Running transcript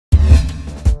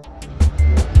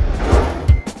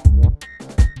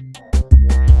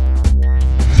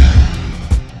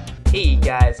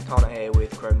guys, Connor here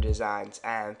with Chroma Designs,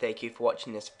 and thank you for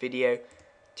watching this video.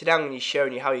 Today I'm going to be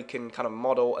showing you how you can kind of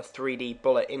model a 3D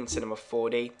bullet in Cinema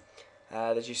 4D.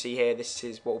 As you see here, this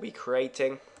is what we'll be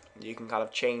creating. You can kind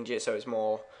of change it so it's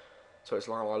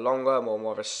longer,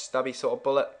 more of a stubby sort of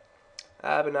bullet.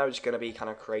 But now we're just going to be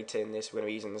kind of creating this. We're going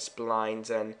to be using the splines,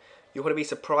 and you're going to be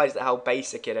surprised at how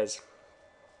basic it is.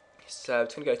 So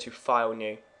it's going to go to File,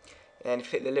 New. And if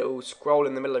you click the little scroll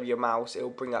in the middle of your mouse, it will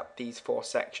bring up these 4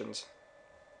 sections.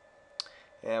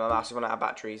 My mouse has run out of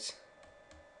batteries,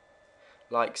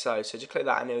 like so. So just click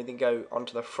that, and then go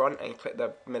onto the front, and click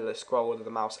the middle of the scroll of the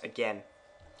mouse again.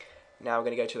 Now we're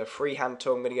going to go to the freehand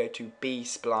tool. I'm going to go to B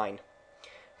spline.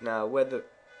 Now where the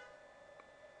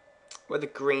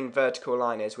green vertical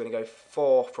line is, we're going to go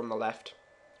 4 from the left,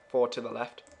 4 to the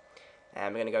left,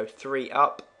 and we're going to go 3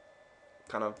 up,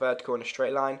 kind of vertical in a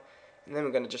straight line. And then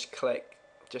we're going to just click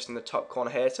just in the top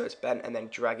corner here so it's bent, and then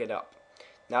drag it up.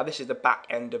 Now this is the back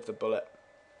end of the bullet.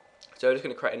 So we're just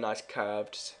going to create a nice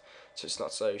curved so it's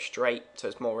not so straight, so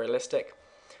it's more realistic.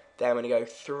 Then we're going to go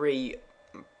 3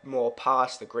 more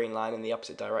past the green line in the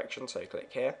opposite direction, so click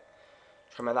here.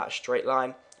 Trim that straight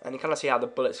line, and you kind of see how the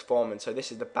bullet's forming. So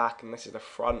this is the back and this is the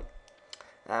front.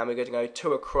 And we're going to go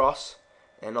 2 across,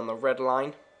 and on the red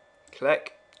line,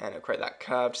 click, and it'll create that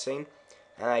curved scene.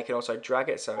 And you can also drag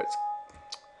it, so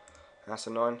that's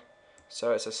annoying.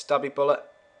 So it's a stubby bullet,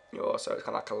 or so it's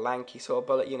kind of like a lanky sort of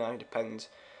bullet. You know, depends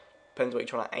what you're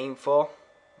trying to aim for.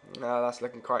 That's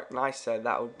looking quite nice, so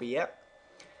that would be it.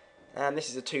 And this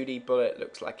is a 2D bullet.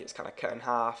 Looks like it's kind of cut in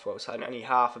half, well, it's only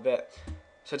half of it.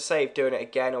 So to save doing it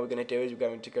again, all we're going to do is we're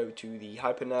going to go to the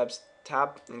Hypernerbs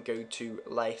tab and go to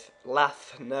Lath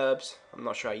Nerbs. I'm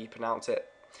not sure how you pronounce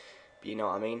it, but you know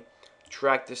what I mean.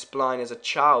 Drag the spline as a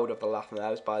child of the Lath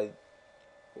Nerbs by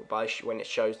when it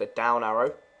shows the down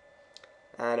arrow,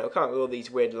 and it'll come up with all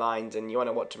these weird lines, and you won't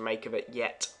know what to make of it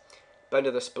yet. But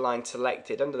under the spline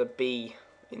selected, under the B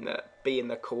in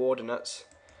the coordinates,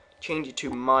 change it to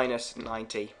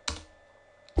 -90,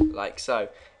 like so.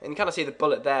 And you kind of see the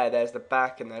bullet there. There's the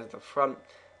back and there's the front.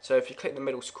 So if you click the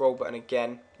middle scroll button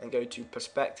again and go to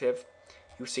perspective,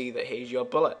 you'll see that here's your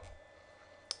bullet.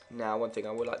 Now one thing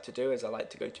I would like to do is I like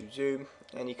to go to zoom,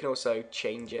 and you can also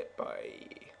change it by,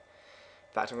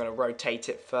 in fact I'm going to rotate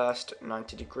it first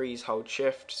 90 degrees, hold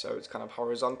shift so it's kind of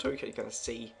horizontal. You're going to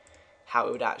see how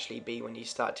it would actually be when you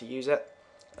start to use it.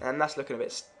 And that's looking a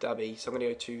bit stubby, so I'm going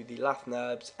to go to the Lath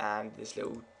Nerbs and this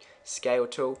little scale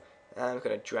tool, and I'm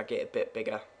going to drag it a bit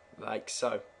bigger, like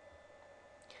so.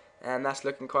 And that's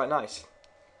looking quite nice.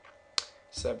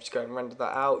 So I'm just going to render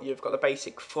that out. You've got the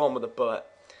basic form of the bullet.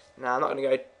 Now I'm not going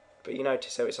to go, but you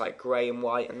notice so it's like grey and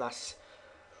white, and that's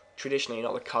traditionally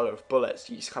not the colour of bullets.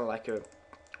 You use kind of like a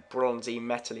bronzy,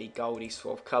 metally, goldy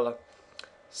sort of colour.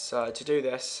 So to do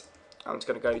this, I'm just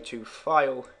going to go to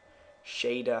File,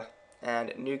 Shader,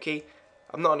 and New Key.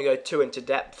 I'm not going to go too into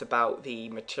depth about the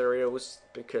materials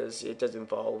because it does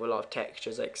involve a lot of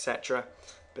textures, etc.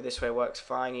 But this way works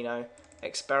fine, you know.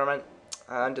 Experiment.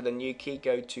 Under the New Key,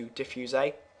 go to Diffuse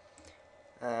A,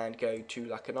 and go to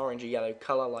like an orangey yellow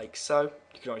colour, like so.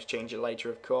 You can always change it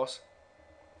later, of course.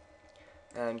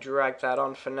 And drag that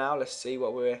on for now. Let's see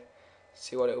what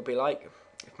it will be like.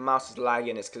 If the mouse is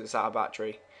lagging, it's because it's out of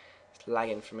battery. It's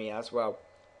lagging for me as well.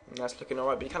 And that's looking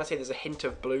alright, but you kind of see there's a hint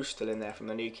of blue still in there from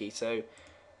the New Key. So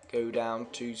go down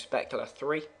to Specular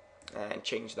 3 and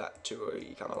change that to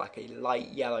a kind of like a light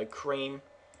yellow cream.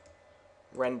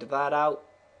 Render that out,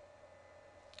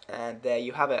 and there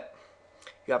you have it.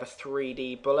 You have a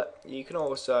 3D bullet. You can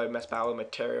also mess about with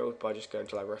materials by just going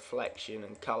to like reflection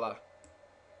and colour,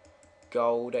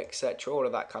 gold, etc. All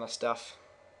of that kind of stuff.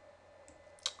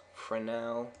 For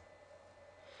now,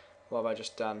 what have I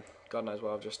just done? God knows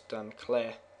what I've just done.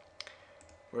 Clear.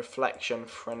 Reflection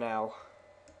for now.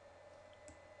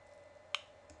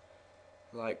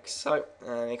 Like so.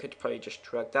 And you could probably just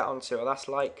drag that on, see what that's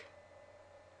like.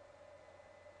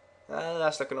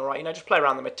 That's looking alright, you know, just play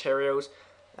around the materials,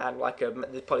 and like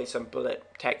there's probably some bullet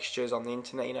textures on the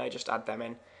internet, you know, just add them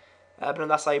in. But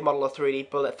that's how you model a 3D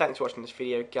bullet. Thanks for watching this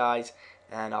video, guys,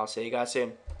 and I'll see you guys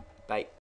soon. Bye.